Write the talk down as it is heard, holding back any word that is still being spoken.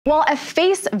While at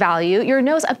face value, your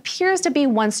nose appears to be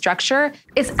one structure,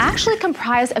 it's actually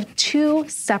comprised of two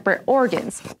separate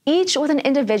organs, each with an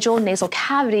individual nasal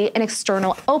cavity and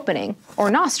external opening,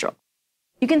 or nostril.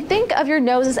 You can think of your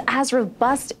noses as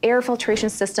robust air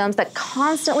filtration systems that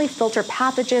constantly filter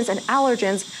pathogens and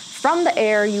allergens from the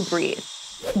air you breathe.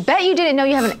 Bet you didn't know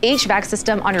you have an HVAC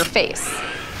system on your face.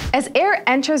 As air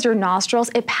enters your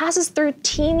nostrils, it passes through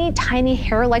teeny tiny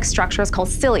hair-like structures called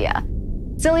cilia.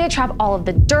 Cilia trap all of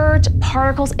the dirt,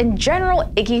 particles, and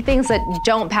general icky things that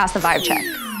don't pass the vibe check.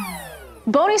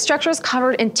 Bony structures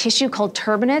covered in tissue called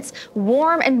turbinates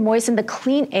warm and moisten the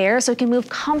clean air so it can move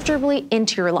comfortably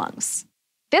into your lungs.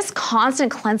 This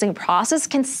constant cleansing process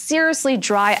can seriously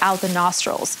dry out the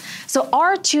nostrils, so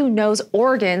our two nose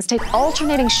organs take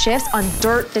alternating shifts on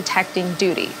dirt-detecting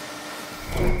duty.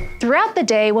 Throughout the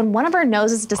day, when one of our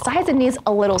noses decides it needs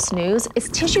a little snooze, its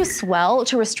tissues swell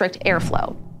to restrict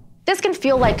airflow. This can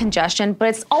feel like congestion, but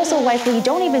it's also likely you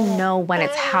don't even know when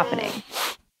it's happening.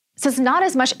 Since not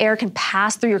as much air can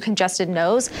pass through your congested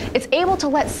nose, it's able to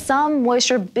let some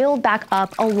moisture build back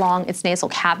up along its nasal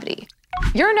cavity.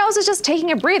 Your nose is just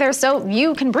taking a breather so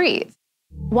you can breathe.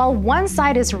 While one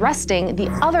side is resting, the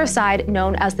other side,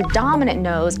 known as the dominant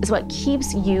nose, is what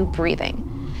keeps you breathing.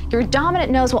 Your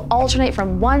dominant nose will alternate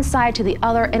from one side to the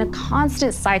other in a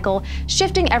constant cycle,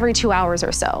 shifting every 2 hours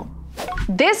or so.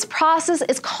 This process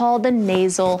is called the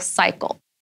nasal cycle.